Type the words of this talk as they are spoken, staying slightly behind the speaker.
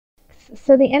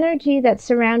So the energy that's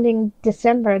surrounding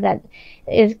December that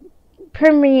is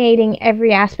permeating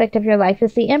every aspect of your life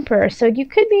is the Emperor. So you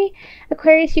could be,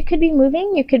 Aquarius, you could be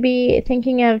moving, you could be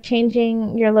thinking of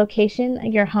changing your location,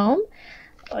 your home,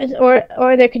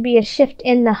 or there could be a shift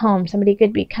in the home. Somebody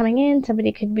could be coming in,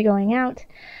 somebody could be going out,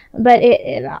 but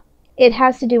it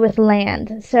has to do with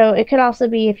land. So it could also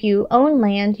be if you own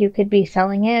land, you could be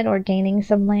selling it or gaining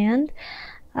some land.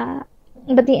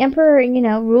 But the Emperor, you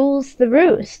know, rules the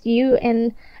roost. You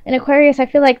and Aquarius, I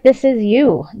feel like this is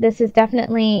you. This is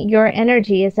definitely your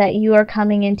energy, is that you are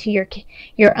coming into your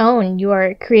own. You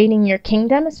are creating your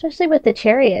kingdom, especially with the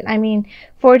Chariot. I mean,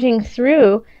 forging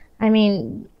through. I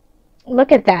mean,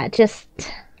 look at that. Just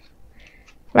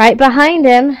right behind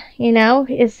him, you know,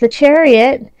 is the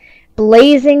Chariot,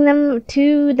 blazing them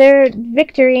to their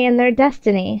victory and their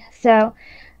destiny. So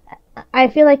I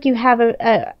feel like you have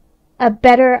a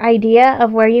better idea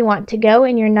of where you want to go,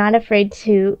 and you're not afraid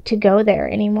to go there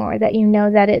anymore, that you know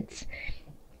that it's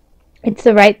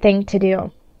the right thing to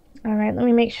do. All right, let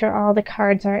me make sure all the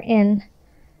cards are in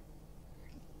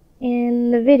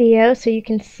the video so you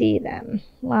can see them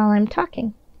while I'm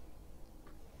talking.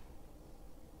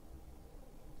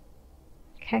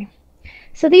 Okay,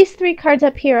 so these three cards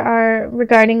up here are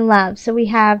regarding love. So we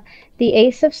have the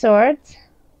Ace of Swords,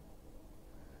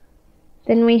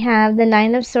 then we have the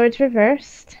Nine of Swords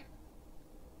reversed,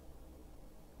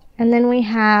 and then we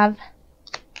have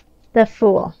the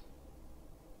Fool.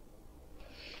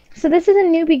 So this is a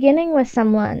new beginning with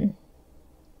someone.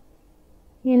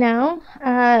 You know,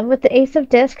 with the Ace of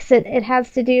Discs, it has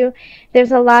to do,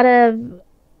 there's a lot of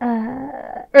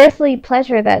earthly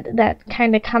pleasure that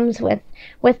kind of comes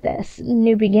with this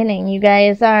new beginning. You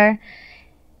guys are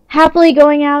happily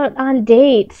going out on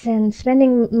dates and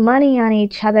spending money on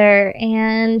each other,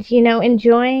 and you know,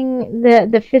 enjoying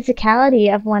the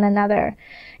physicality of one another,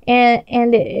 and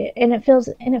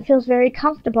it feels very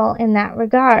comfortable in that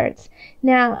regards.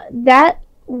 Now that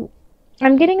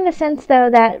I'm getting the sense though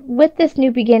that with this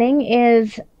new beginning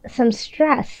is some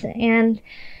stress and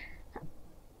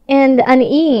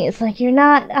unease, like you're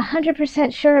not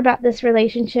 100% sure about this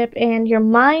relationship, and your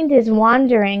mind is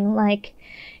wandering, like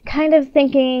kind of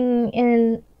thinking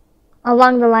in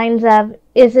along the lines of,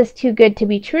 is this too good to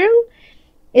be true?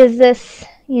 Is this,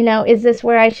 you know, is this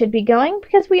where I should be going?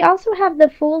 Because we also have the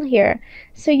Fool here.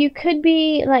 So you could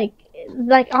be like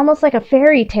almost like a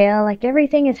fairy tale, like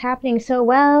everything is happening so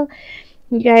well.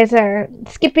 You guys are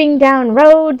skipping down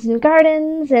roads and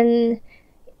gardens, and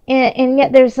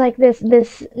yet there's like this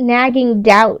nagging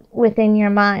doubt within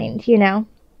your mind, you know.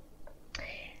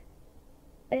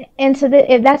 And so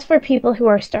that's for people who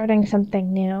are starting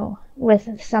something new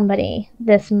with somebody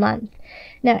this month.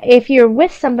 Now, if you're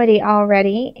with somebody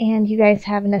already and you guys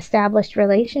have an established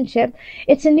relationship,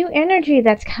 it's a new energy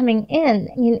that's coming in.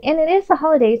 And it is the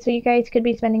holidays, so you guys could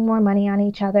be spending more money on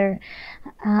each other,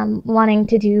 wanting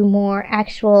to do more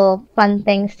actual fun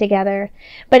things together.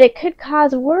 But it could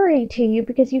cause worry to you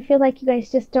because you feel like you guys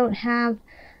just don't have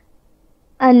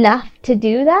enough to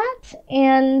do that,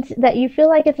 and that you feel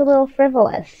like it's a little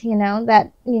frivolous, you know,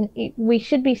 that we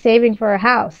should be saving for a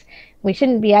house, we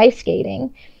shouldn't be ice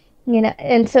skating, you know.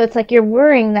 And so it's like you're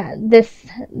worrying that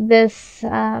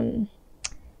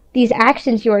these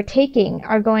actions you are taking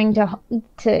are going to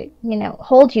you know,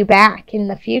 hold you back in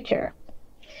the future.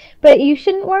 But you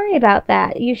shouldn't worry about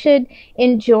that. You should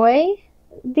enjoy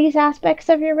these aspects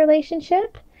of your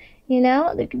relationship, you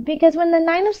know, because when the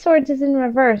Nine of Swords is in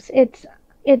reverse,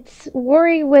 it's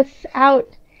worry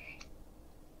without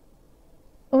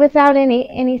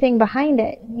anything behind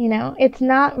it, you know. It's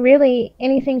not really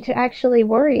anything to actually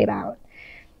worry about.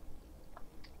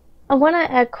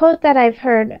 A quote that I've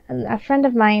heard, a friend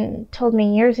of mine told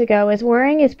me years ago, is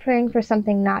worrying is praying for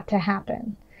something not to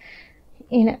happen.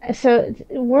 You know, so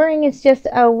worrying is just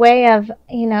a way of,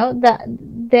 you know,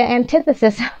 the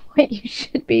antithesis of what you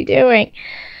should be doing.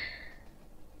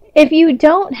 If you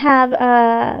don't have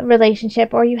a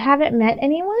relationship or you haven't met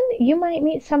anyone, you might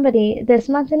meet somebody this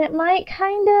month, and it might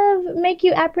kind of make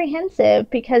you apprehensive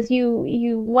because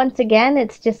you once again,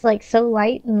 it's just like so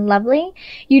light and lovely.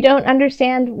 You don't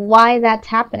understand why that's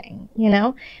happening, you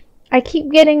know? I keep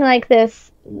getting like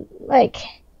this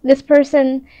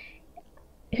person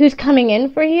who's coming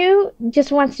in for you just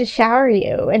wants to shower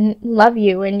you and love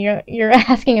you, and you're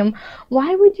asking him,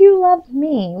 why would you love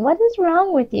me? What is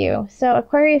wrong with you? So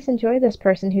Aquarius, enjoy this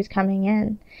person who's coming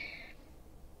in.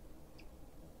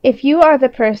 If you are the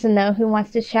person though who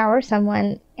wants to shower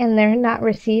someone and they're not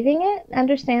receiving it,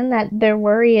 understand that their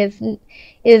worry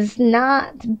is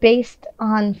not based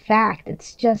on fact.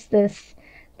 It's just this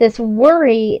this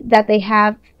worry that they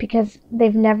have because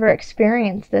they've never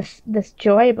experienced this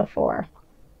joy before.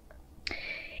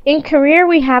 In career,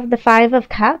 we have the Five of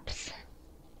Cups,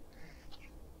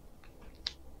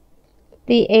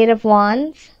 the Eight of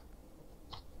Wands,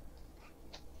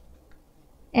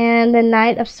 and the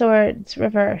Knight of Swords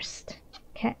reversed.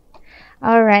 Okay.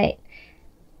 All right.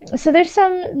 So there's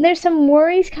some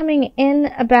worries coming in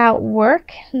about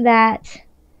work that,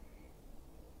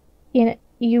 you know,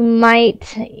 you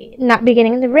might not be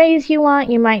getting the raise you want,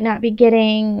 you might not be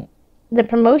getting the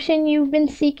promotion you've been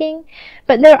seeking,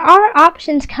 but there are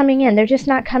options coming in. They're just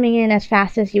not coming in as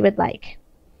fast as you would like.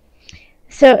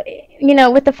 So, you know,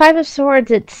 with the Five of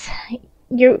Swords, it's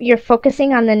you're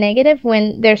focusing on the negative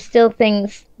when there's still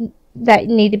things that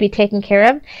need to be taken care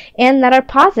of and that are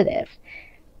positive.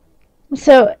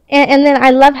 So, and then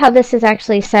I love how this is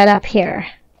actually set up here,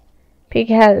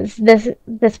 because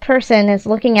this person is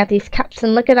looking at these cups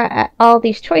and look at all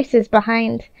these choices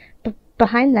behind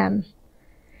them.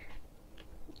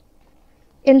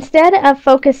 Instead of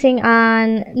focusing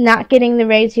on not getting the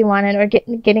raise you wanted or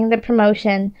getting the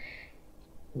promotion,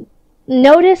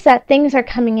 notice that things are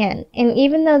coming in, and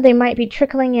even though they might be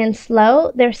trickling in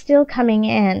slow, they're still coming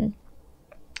in.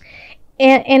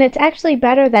 And it's actually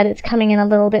better that it's coming in a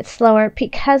little bit slower,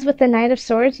 because with the Knight of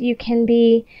Swords, you can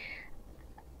be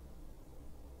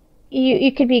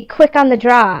you could be quick on the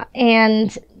draw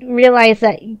and realize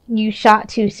that you shot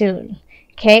too soon,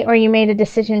 okay, or you made a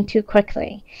decision too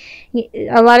quickly.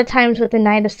 A lot of times with the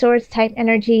Knight of Swords type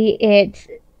energy, it's,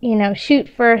 you know, shoot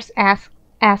first, ask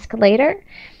later.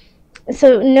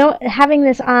 So having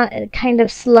this kind of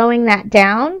slowing that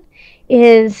down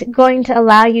is going to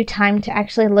allow you time to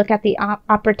actually look at the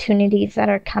opportunities that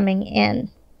are coming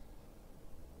in.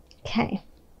 Okay.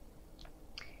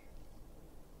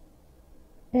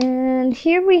 And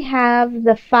here we have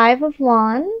the Five of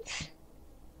Wands,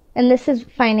 and this is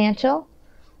financial,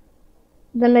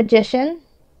 the Magician,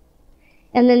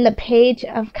 and then the Page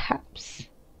of Cups.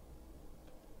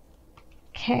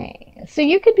 Okay, so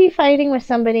you could be fighting with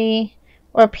somebody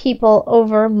or people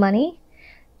over money.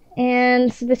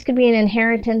 And so this could be an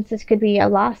inheritance, this could be a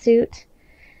lawsuit,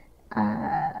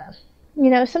 you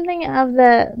know, something of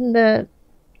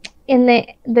in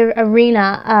the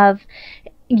arena of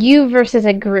you versus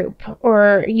a group,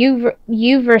 or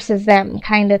you versus them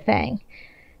kind of thing.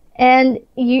 And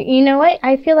you know what?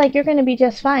 I feel like you're going to be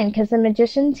just fine, because the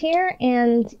Magician's here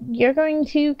and you're going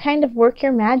to kind of work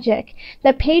your magic.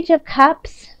 The Page of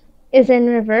Cups is in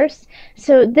reverse.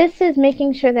 So this is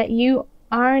making sure that you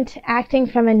aren't acting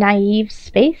from a naive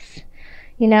space,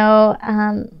 you know,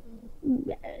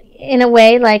 in a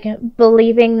way like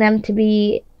believing them to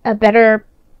be a better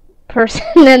person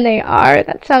than they are.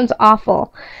 That sounds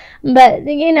awful. But,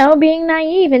 you know, being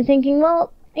naive and thinking,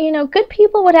 well, you know, good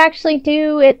people would actually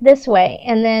do it this way.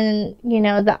 And then, you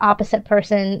know, the opposite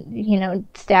person, you know,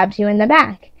 stabs you in the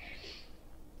back.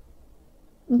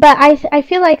 But I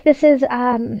feel like this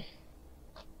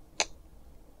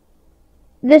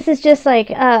is just like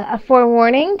a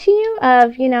forewarning to you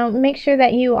of, you know, make sure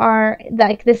that you are,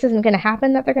 like, this isn't going to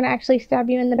happen, that they're going to actually stab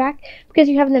you in the back, because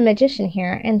you have the Magician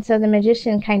here. And so the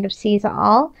Magician kind of sees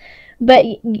all. But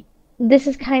this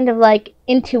is kind of like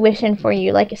intuition for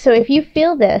you. Like, so if you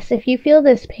feel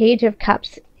this Page of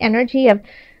Cups energy of,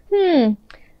 you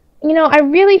know, I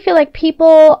really feel like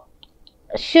people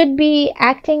should be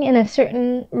acting in a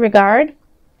certain regard,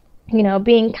 you know,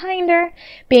 being kinder,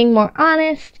 being more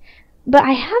honest, but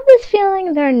I have this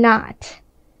feeling they're not.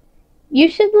 You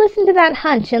should listen to that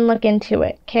hunch and look into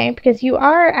it, okay? Because you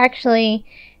are actually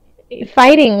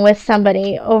fighting with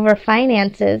somebody over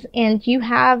finances, and you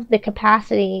have the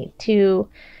capacity to,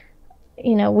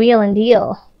 you know, wheel and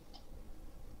deal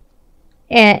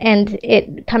and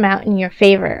it come out in your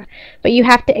favor. But you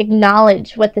have to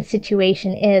acknowledge what the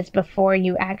situation is before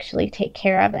you actually take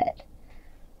care of it.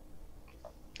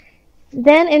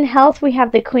 Then in health, we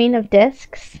have the Queen of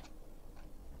Discs,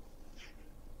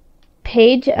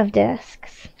 Page of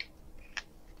Discs,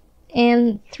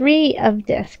 and Three of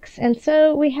Discs. And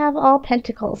so we have all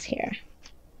pentacles here.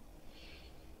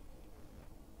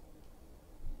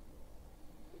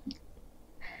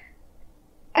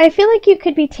 I feel like you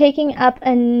could be taking up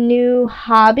a new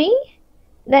hobby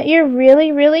that you're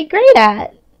really, really great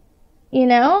at. You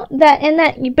know,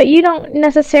 but you don't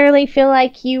necessarily feel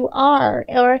like you are,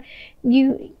 or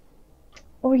you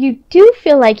do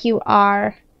feel like you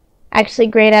are actually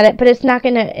great at it, but it's not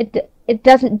gonna, it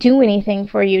doesn't do anything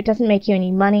for you. It doesn't make you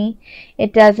any money.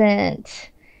 It doesn't,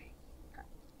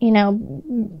 you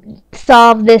know,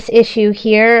 solve this issue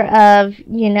here of,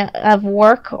 you know, of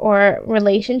work or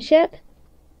relationship.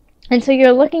 And so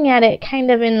you're looking at it kind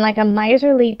of in like a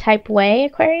miserly type way,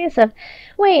 Aquarius, of,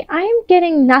 wait, I'm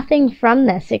getting nothing from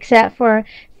this except for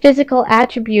physical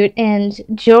attribute and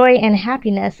joy and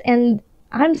happiness. And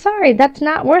I'm sorry, that's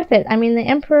not worth it. I mean, the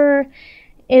Emperor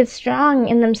is strong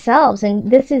in themselves,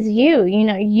 and this is you. You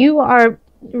know, you are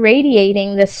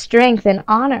radiating this strength and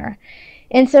honor.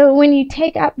 And so when you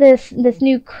take up this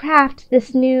new craft,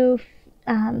 this new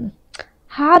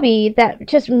hobby that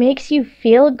just makes you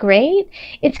feel great,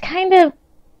 it's kind of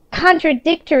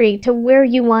contradictory to where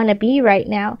you want to be right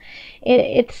now.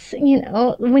 It's, you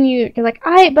know, when you're like,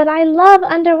 but I love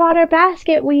underwater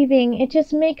basket weaving. It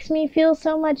just makes me feel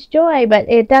so much joy, but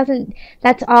it doesn't,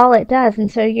 that's all it does. And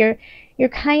so you're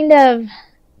kind of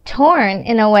torn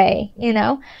in a way, you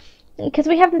know, because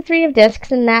we have the Three of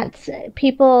Discs, and that's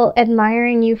people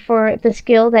admiring you for the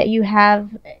skill that you have,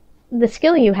 the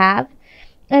skill you have.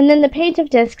 And then the Page of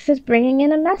Discs is bringing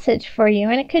in a message for you.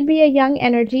 And it could be a young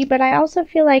energy, but I also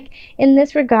feel like in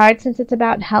this regard, since it's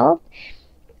about health,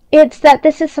 it's that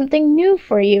this is something new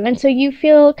for you. And so you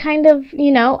feel kind of,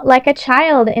 you know, like a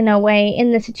child in a way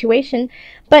in the situation,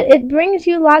 but it brings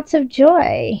you lots of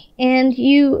joy. And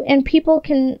people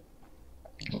can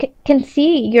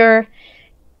see your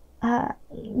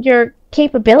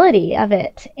capability of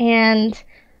it, and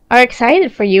are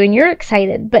excited for you, and you're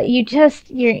excited, but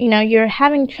you're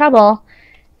having trouble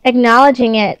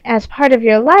acknowledging it as part of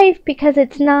your life because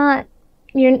it's not,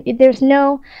 there's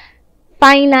no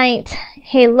finite,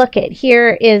 hey, look it,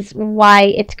 here is why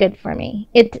it's good for me.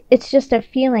 It's just a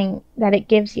feeling that it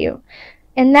gives you.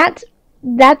 And that's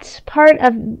part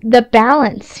of the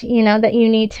balance, you know, that you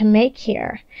need to make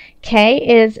here. Okay,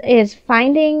 is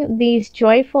finding these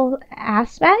joyful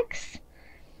aspects.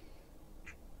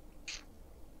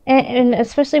 And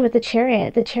especially with the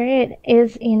Chariot. The Chariot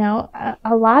is, you know,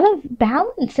 a lot of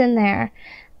balance in there.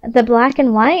 The black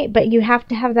and white, but you have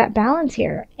to have that balance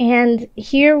here. And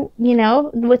here, you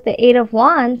know, with the Eight of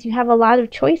Wands, you have a lot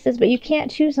of choices, but you can't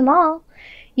choose them all.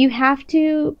 You have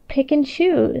to pick and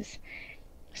choose.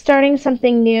 Starting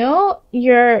something new,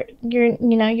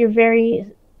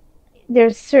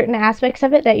 there's certain aspects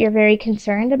of it that you're very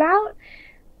concerned about,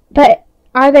 but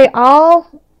are they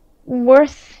all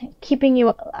worth keeping you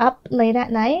up late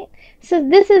at night? So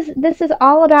this is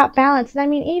all about balance. And I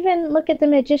mean, even look at the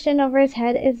Magician over his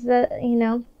head is the, you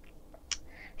know,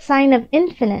 sign of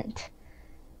infinite.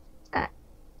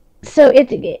 So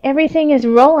everything is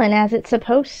rolling as it's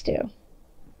supposed to.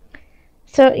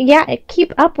 So yeah,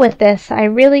 keep up with this. I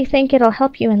really think it'll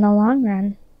help you in the long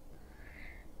run.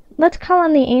 Let's call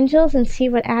on the angels and see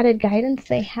what added guidance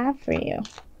they have for you.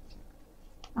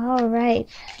 All right,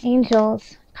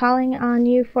 angels, calling on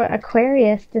you for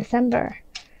Aquarius December.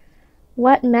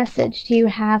 What message do you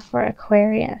have for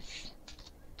Aquarius?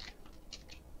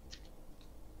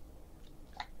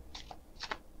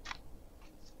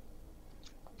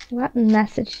 What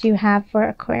message do you have for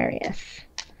Aquarius?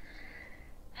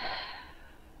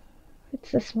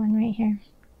 It's this one right here.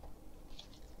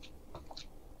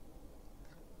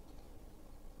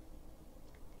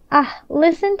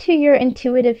 Listen to your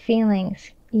intuitive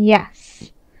feelings.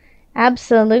 Yes.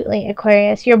 Absolutely,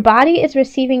 Aquarius. Your body is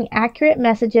receiving accurate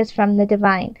messages from the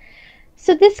divine.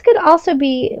 So this could also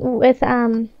be with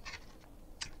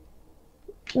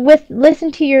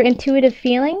listen to your intuitive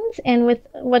feelings, and with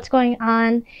what's going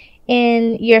on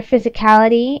in your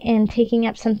physicality and taking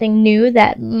up something new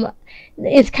that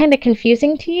is kind of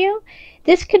confusing to you.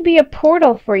 This could be a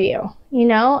portal for you, you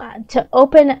know, to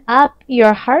open up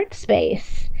your heart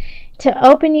space, to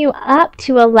open you up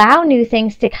to allow new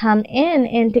things to come in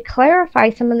and to clarify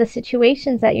some of the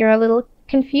situations that you're a little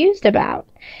confused about.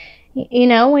 You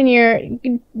know, when you're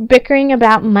bickering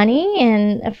about money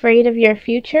and afraid of your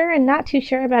future and not too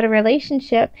sure about a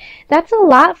relationship, that's a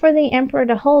lot for the Emperor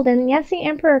to hold. And yes, the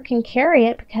Emperor can carry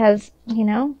it because, you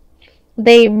know,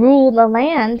 they rule the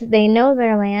land, they know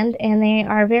their land, and they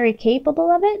are very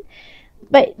capable of it.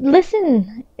 But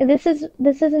listen, this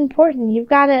is important. You've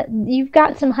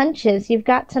got some hunches, you've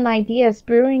got some ideas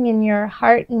brewing in your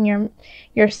heart and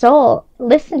your soul.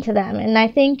 Listen to them. And I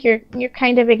think you're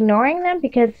kind of ignoring them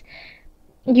because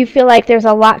you feel like there's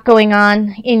a lot going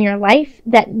on in your life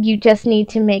that you just need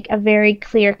to make a very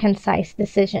clear, concise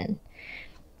decision.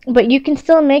 But you can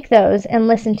still make those and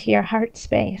listen to your heart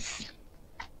space.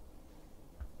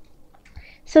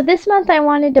 So this month I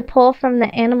wanted to pull from the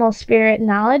Animal Spirit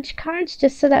Knowledge cards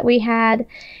just so that we had,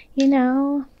 you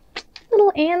know, a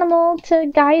little animal to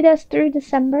guide us through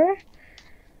December.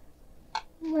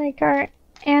 Like our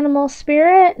animal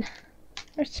spirit,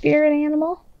 or spirit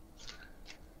animal.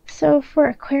 So for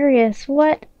Aquarius,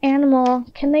 what animal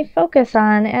can they focus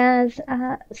on as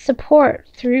support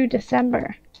through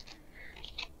December?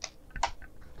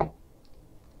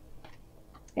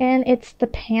 and it's the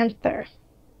Panther.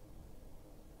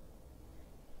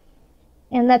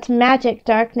 And that's magic,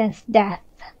 darkness, death.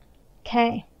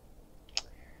 Okay.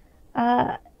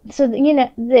 So, you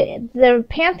know, the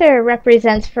Panther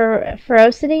represents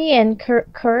ferocity and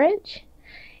courage.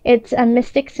 It's a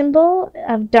mystic symbol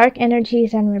of dark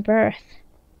energies and rebirth.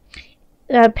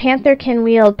 The Panther can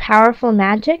wield powerful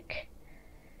magic,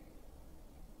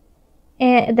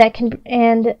 and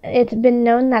it's been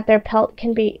known that their pelt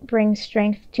can bring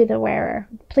strength to the wearer.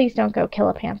 Please don't go kill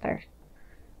a panther.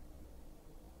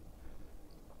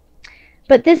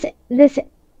 But this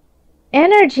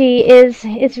energy is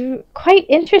quite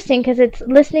interesting because it's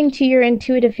listening to your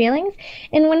intuitive feelings.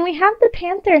 And when we have the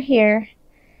Panther here,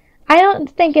 I don't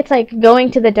think it's like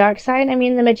going to the dark side. I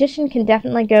mean, the Magician can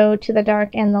definitely go to the dark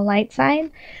and the light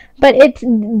side, but it's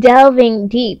delving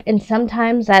deep, and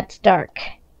sometimes that's dark.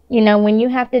 You know, when you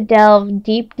have to delve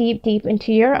deep, deep, deep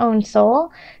into your own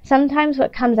soul, sometimes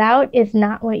what comes out is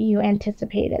not what you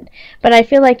anticipated. But I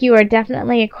feel like you are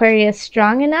definitely, Aquarius,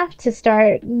 strong enough to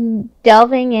start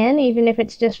delving in, even if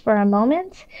it's just for a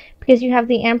moment, because you have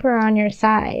the Emperor on your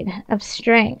side of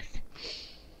strength.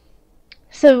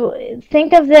 So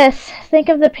think of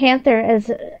the Panther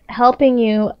as helping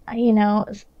you, you know,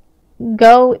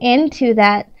 go into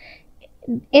that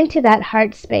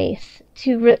heart space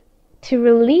to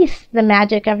release the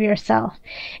magic of yourself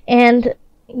and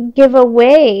give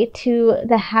away to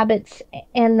the habits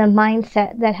and the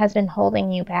mindset that has been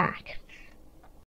holding you back.